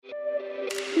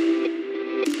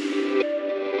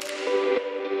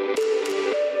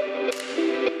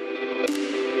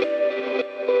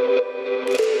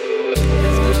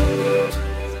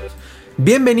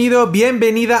Bienvenido,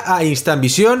 bienvenida a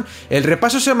Instantvision, el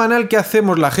repaso semanal que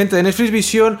hacemos la gente de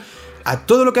Netflixvision a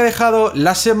todo lo que ha dejado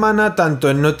la semana, tanto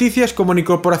en noticias como en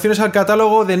incorporaciones al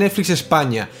catálogo de Netflix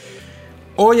España.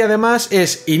 Hoy además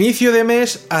es inicio de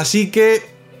mes, así que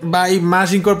hay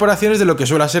más incorporaciones de lo que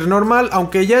suele ser normal,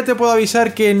 aunque ya te puedo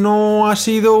avisar que no ha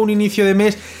sido un inicio de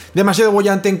mes demasiado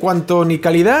bollante en cuanto ni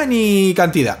calidad ni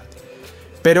cantidad.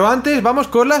 Pero antes vamos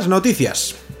con las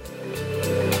noticias.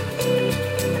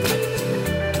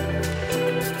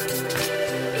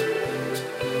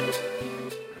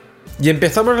 Y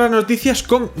empezamos las noticias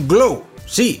con Glow.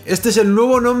 Sí, este es el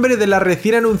nuevo nombre de la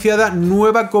recién anunciada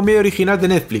nueva comedia original de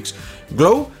Netflix.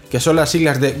 Glow, que son las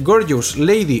siglas de Gorgeous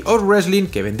Lady of Wrestling,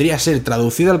 que vendría a ser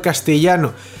traducido al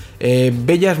castellano las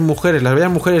bellas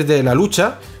mujeres de la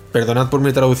lucha. Perdonad por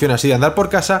mi traducción así de andar por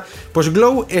casa. Pues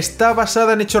Glow está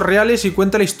basada en hechos reales y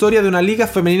cuenta la historia de una liga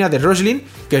femenina de wrestling,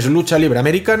 que es lucha libre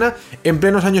americana, en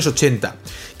plenos años 80.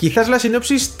 Quizás la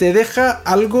sinopsis te deja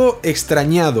algo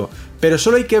extrañado, pero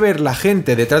solo hay que ver la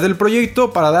gente detrás del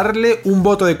proyecto para darle un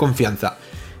voto de confianza.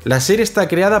 La serie está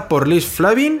creada por Liz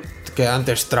Flavin, que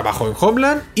antes trabajó en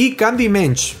Homeland, y Candy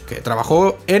Mensch, que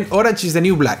trabajó en Orange is the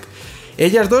New Black.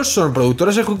 Ellas dos son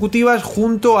productoras ejecutivas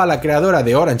junto a la creadora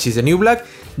de Orange is the New Black,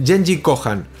 Jenji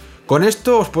Kohan. Con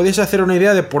esto os podéis hacer una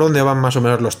idea de por dónde van más o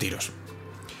menos los tiros.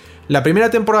 La primera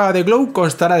temporada de Glow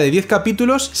constará de 10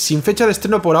 capítulos sin fecha de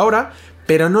estreno por ahora,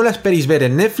 pero no la esperéis ver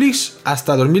en Netflix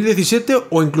hasta 2017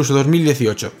 o incluso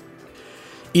 2018.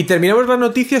 Y terminamos las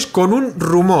noticias con un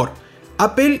rumor.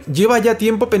 Apple lleva ya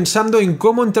tiempo pensando en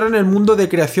cómo entrar en el mundo de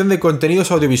creación de contenidos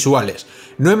audiovisuales.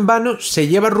 No en vano se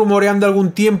lleva rumoreando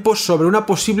algún tiempo sobre una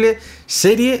posible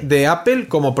serie de Apple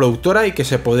como productora y que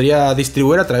se podría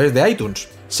distribuir a través de iTunes.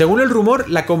 Según el rumor,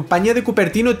 la compañía de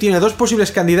Cupertino tiene dos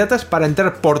posibles candidatas para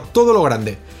entrar por todo lo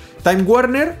grande. Time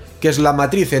Warner, que es la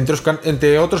matriz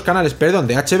entre otros canales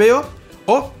de HBO,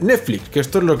 o Netflix, que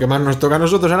esto es lo que más nos toca a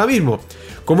nosotros ahora mismo.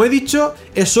 Como he dicho,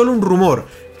 es solo un rumor,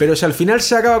 pero si al final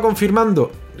se acaba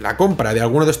confirmando la compra de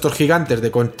alguno de estos gigantes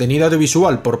de contenido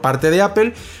audiovisual por parte de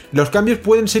Apple, los cambios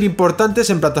pueden ser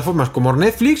importantes en plataformas como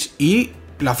Netflix y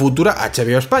la futura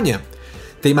HBO España.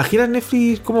 ¿Te imaginas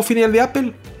Netflix como filial de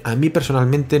Apple? A mí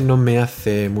personalmente no me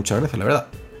hace mucha gracia, la verdad.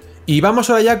 Y vamos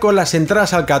ahora ya con las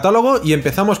entradas al catálogo y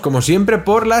empezamos como siempre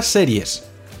por las series.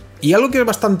 Y algo que es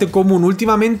bastante común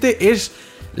últimamente es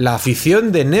la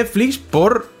afición de Netflix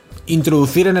por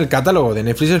introducir en el catálogo de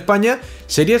Netflix España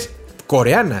series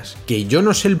coreanas, que yo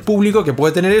no sé el público que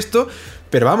puede tener esto,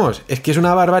 pero vamos, es que es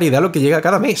una barbaridad lo que llega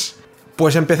cada mes.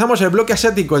 Pues empezamos el bloque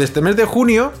asiático de este mes de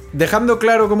junio, dejando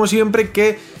claro como siempre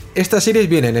que estas series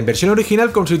vienen en versión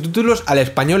original con subtítulos al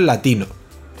español latino.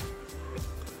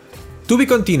 To be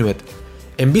continued.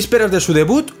 En vísperas de su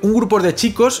debut, un grupo de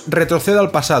chicos retrocede al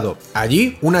pasado.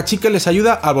 Allí, una chica les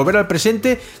ayuda a volver al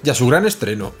presente y a su gran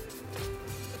estreno.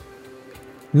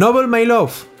 Noble My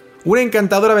Love. Una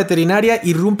encantadora veterinaria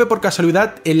irrumpe por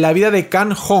casualidad en la vida de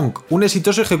Kang Hong, un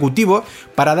exitoso ejecutivo,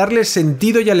 para darle el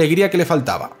sentido y alegría que le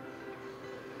faltaba.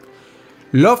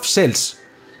 Love Cells.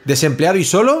 Desempleado y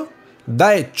solo,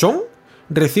 Dae Chong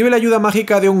recibe la ayuda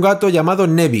mágica de un gato llamado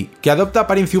Nevi, que adopta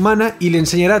apariencia humana y le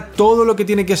enseñará todo lo que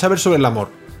tiene que saber sobre el amor.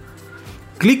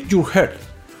 Click Your Heart.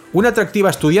 Una atractiva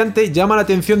estudiante llama la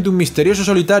atención de un misterioso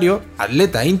solitario,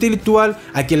 atleta e intelectual,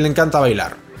 a quien le encanta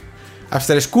bailar.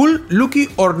 After School, Lucky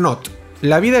or Not.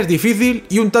 La vida es difícil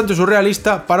y un tanto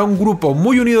surrealista para un grupo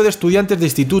muy unido de estudiantes de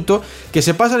instituto que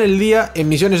se pasan el día en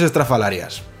misiones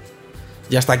estrafalarias.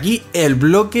 Y hasta aquí el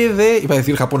bloque de... iba a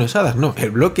decir japonesadas, no,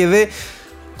 el bloque de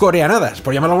coreanadas,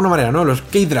 por llamarlo de alguna manera, ¿no? Los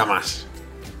K-dramas.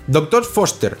 Dr.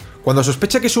 Foster. Cuando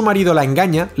sospecha que su marido la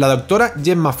engaña, la doctora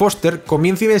Gemma Foster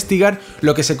comienza a investigar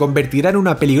lo que se convertirá en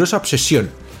una peligrosa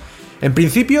obsesión. En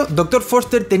principio, Dr.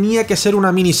 Foster tenía que ser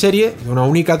una miniserie de una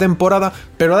única temporada,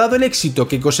 pero dado el éxito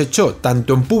que cosechó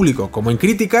tanto en público como en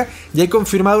crítica, ya hay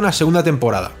confirmado una segunda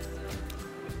temporada.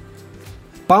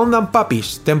 Pound and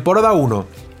Puppies, temporada 1,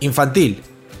 infantil.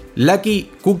 Lucky,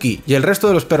 Cookie y el resto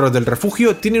de los perros del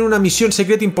refugio tienen una misión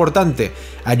secreta importante: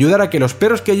 ayudar a que los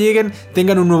perros que lleguen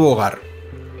tengan un nuevo hogar.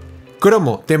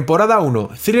 Cromo, temporada 1,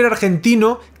 thriller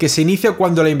argentino que se inicia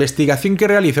cuando la investigación que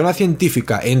realiza una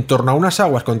científica en torno a unas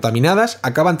aguas contaminadas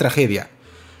acaba en tragedia.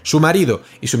 Su marido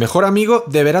y su mejor amigo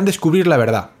deberán descubrir la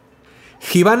verdad.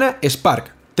 Hibana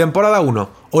Spark, temporada 1,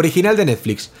 original de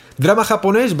Netflix, drama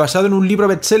japonés basado en un libro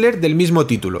bestseller del mismo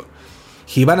título.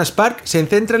 Hibana Spark se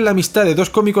centra en la amistad de dos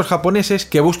cómicos japoneses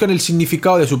que buscan el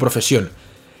significado de su profesión.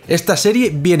 Esta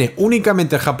serie viene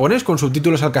únicamente en japonés con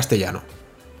subtítulos al castellano.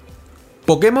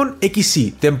 Pokémon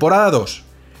XY, temporada 2.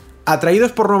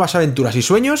 Atraídos por nuevas aventuras y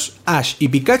sueños, Ash y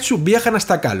Pikachu viajan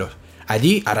hasta Kalos.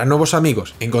 Allí harán nuevos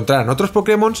amigos, encontrarán otros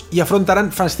Pokémon y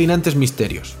afrontarán fascinantes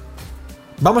misterios.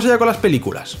 Vamos allá con las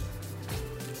películas.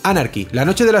 Anarchy, la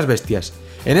noche de las bestias.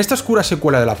 En esta oscura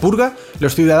secuela de la purga,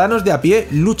 los ciudadanos de a pie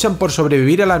luchan por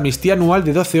sobrevivir a la amnistía anual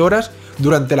de 12 horas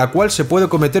durante la cual se puede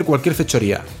cometer cualquier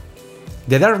fechoría.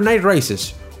 The Dark Knight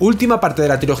Rises, última parte de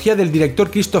la trilogía del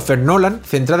director Christopher Nolan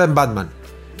centrada en Batman.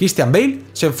 Christian Bale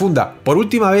se enfunda por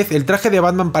última vez el traje de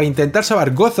Batman para intentar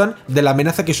salvar Gotham de la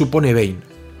amenaza que supone Bane.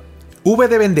 V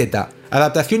de Vendetta,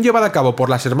 adaptación llevada a cabo por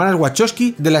las hermanas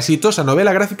Wachowski de la exitosa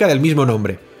novela gráfica del mismo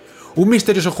nombre. Un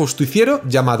misterioso justiciero,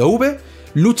 llamado V,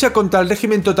 lucha contra el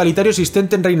régimen totalitario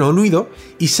existente en Reino Unido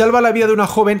y salva la vida de una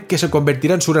joven que se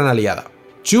convertirá en su gran aliada.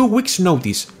 2 Weeks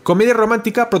Notice, comedia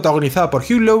romántica protagonizada por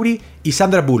Hugh Laurie y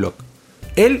Sandra Bullock.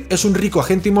 Él es un rico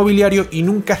agente inmobiliario y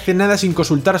nunca hace nada sin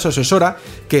consultar a su asesora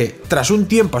que, tras un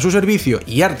tiempo a su servicio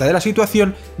y harta de la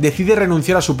situación, decide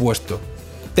renunciar a su puesto.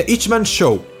 The Eichmann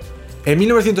Show. En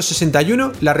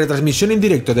 1961, la retransmisión en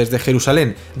directo desde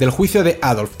Jerusalén del juicio de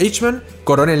Adolf Eichmann,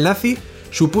 coronel nazi,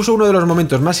 supuso uno de los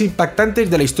momentos más impactantes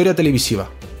de la historia televisiva.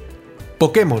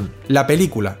 Pokémon, la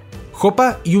película,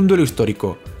 Hoppa y un duelo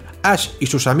histórico. Ash y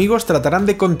sus amigos tratarán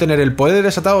de contener el poder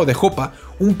desatado de Hoppa,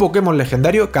 un Pokémon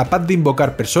legendario capaz de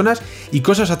invocar personas y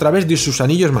cosas a través de sus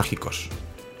anillos mágicos.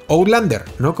 Outlander,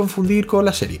 no confundir con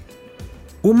la serie.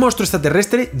 Un monstruo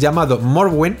extraterrestre llamado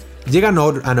Morwen llega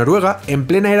a Noruega en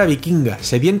plena era vikinga,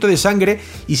 sediento de sangre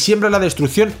y siembra la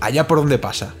destrucción allá por donde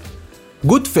pasa.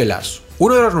 Goodfellas,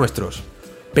 uno de los nuestros.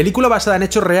 Película basada en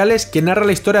hechos reales que narra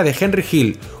la historia de Henry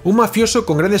Hill, un mafioso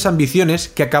con grandes ambiciones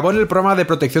que acabó en el programa de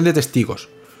protección de testigos.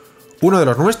 Uno de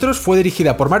los nuestros fue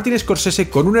dirigida por Martin Scorsese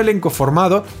con un elenco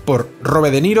formado por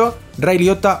Robert De Niro, Ray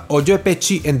Liotta o Joe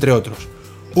Pesci, entre otros.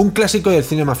 Un clásico del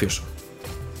cine mafioso.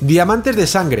 Diamantes de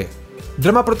sangre,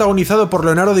 drama protagonizado por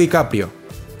Leonardo DiCaprio.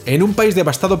 En un país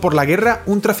devastado por la guerra,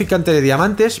 un traficante de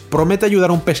diamantes promete ayudar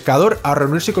a un pescador a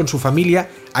reunirse con su familia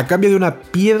a cambio de una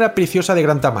piedra preciosa de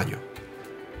gran tamaño.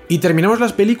 Y terminamos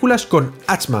las películas con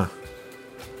Achma,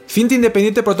 cinta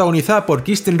independiente protagonizada por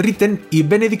Kristen Ritten y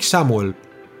Benedict Samuel.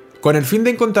 Con el fin de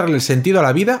encontrarle el sentido a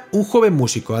la vida, un joven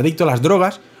músico adicto a las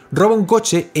drogas roba un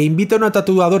coche e invita a una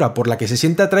tatuadora por la que se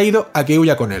siente atraído a que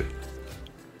huya con él.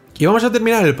 Y vamos a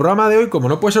terminar el programa de hoy, como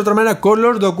no puede ser de otra manera, con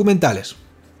los documentales.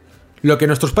 Lo que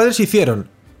nuestros padres hicieron,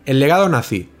 el legado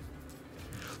nazi.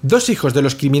 2 hijos de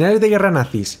los criminales de guerra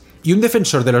nazis y un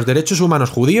defensor de los derechos humanos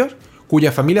judíos,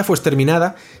 cuya familia fue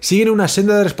exterminada, siguen una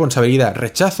senda de responsabilidad,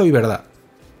 rechazo y verdad.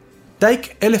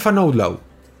 Take Elephant Outlaw.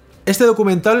 Este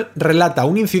documental relata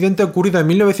un incidente ocurrido en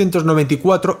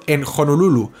 1994 en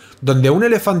Honolulu, donde un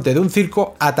elefante de un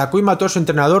circo atacó y mató a su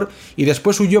entrenador y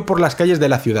después huyó por las calles de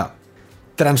la ciudad.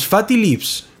 Transfatty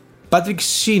Lives. Patrick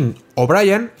Sheen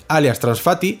O'Brien, alias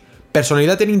Transfatty,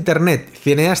 personalidad en internet,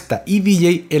 cineasta y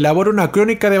DJ, elabora una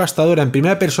crónica devastadora en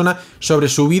primera persona sobre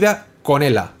su vida con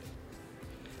Ella.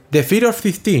 The Fear of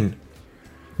 15.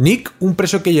 Nick, un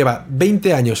preso que lleva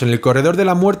 20 años en el corredor de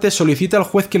la muerte, solicita al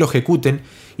juez que lo ejecuten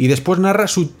y después narra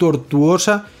su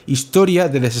tortuosa historia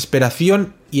de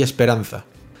desesperación y esperanza.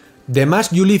 The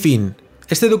Mask You Live In.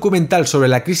 Este documental sobre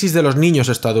la crisis de los niños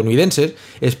estadounidenses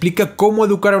explica cómo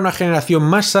educar a una generación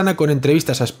más sana con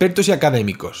entrevistas a expertos y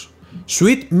académicos.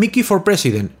 Sweet Mickey for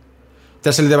President.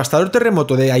 Tras el devastador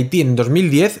terremoto de Haití en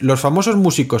 2010, los famosos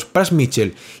músicos Pras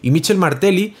Mitchell y Michel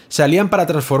Martelly se alían para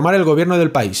transformar el gobierno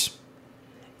del país.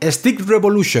 Steak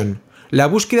Revolution. La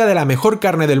búsqueda de la mejor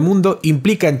carne del mundo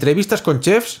implica entrevistas con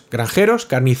chefs, granjeros,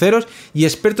 carniceros y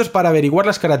expertos para averiguar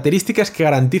las características que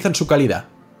garantizan su calidad.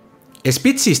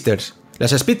 Speed Sisters.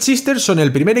 Las Speed Sisters son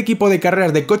el primer equipo de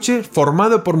carreras de coche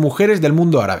formado por mujeres del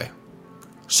mundo árabe.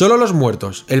 Solo los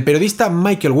muertos. El periodista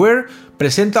Michael Weir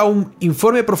presenta un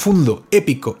informe profundo,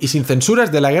 épico y sin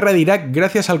censuras de la guerra de Irak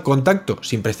gracias al contacto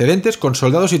sin precedentes con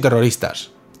soldados y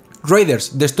terroristas.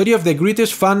 Raiders, The Story of the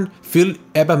Greatest Fun Film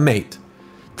Ever Made.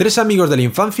 3 amigos de la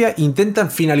infancia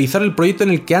intentan finalizar el proyecto en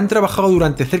el que han trabajado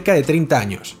durante cerca de 30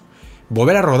 años.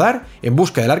 Volver a rodar en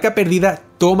busca del arca perdida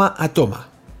toma a toma.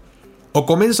 O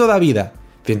Comenzo da vida.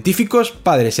 Científicos,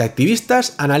 padres y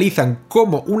activistas analizan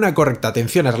cómo una correcta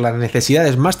atención a las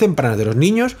necesidades más tempranas de los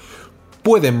niños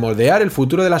pueden moldear el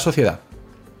futuro de la sociedad.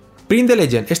 Print the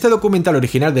Legend, este documental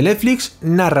original de Netflix,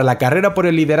 narra la carrera por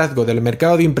el liderazgo del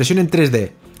mercado de impresión en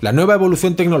 3D, la nueva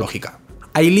evolución tecnológica.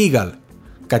 Illegal.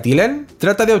 Catilen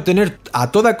trata de obtener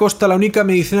a toda costa la única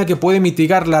medicina que puede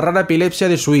mitigar la rara epilepsia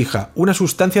de su hija, una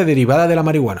sustancia derivada de la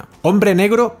marihuana. Hombre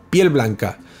negro, piel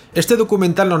blanca. Este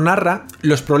documental nos narra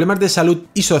los problemas de salud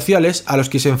y sociales a los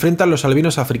que se enfrentan los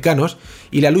albinos africanos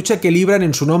y la lucha que libran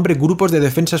en su nombre grupos de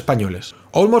defensa españoles.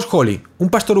 Almost Holy, un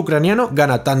pastor ucraniano,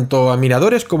 gana tanto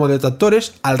admiradores como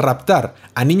detractores al raptar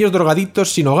a niños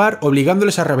drogadictos sin hogar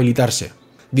obligándoles a rehabilitarse.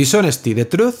 Dishonesty, The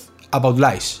Truth About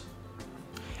Lies.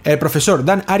 El profesor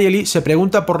Dan Ariely se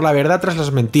pregunta por la verdad tras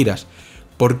las mentiras,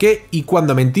 por qué y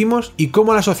cuándo mentimos y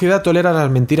cómo la sociedad tolera las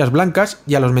mentiras blancas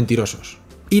y a los mentirosos.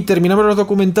 Y terminamos los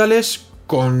documentales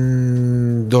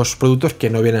con dos productos que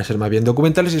no vienen a ser más bien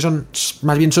documentales y son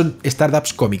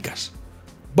startups cómicas.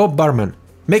 Bob Burman,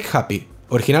 Make Happy,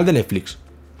 original de Netflix.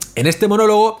 En este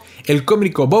monólogo, el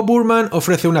cómico Bob Burman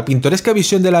ofrece una pintoresca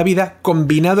visión de la vida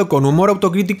combinado con humor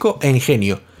autocrítico e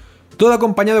ingenio, todo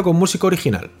acompañado con música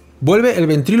original. Vuelve el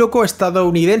ventríloco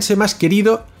estadounidense más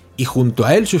querido y junto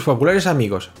a él sus populares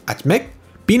amigos, Achmed,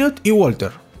 Peanut y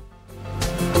Walter.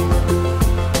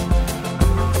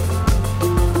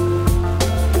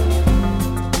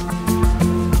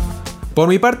 Por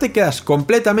mi parte quedas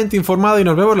completamente informado y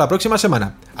nos vemos la próxima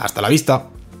semana. ¡Hasta la vista!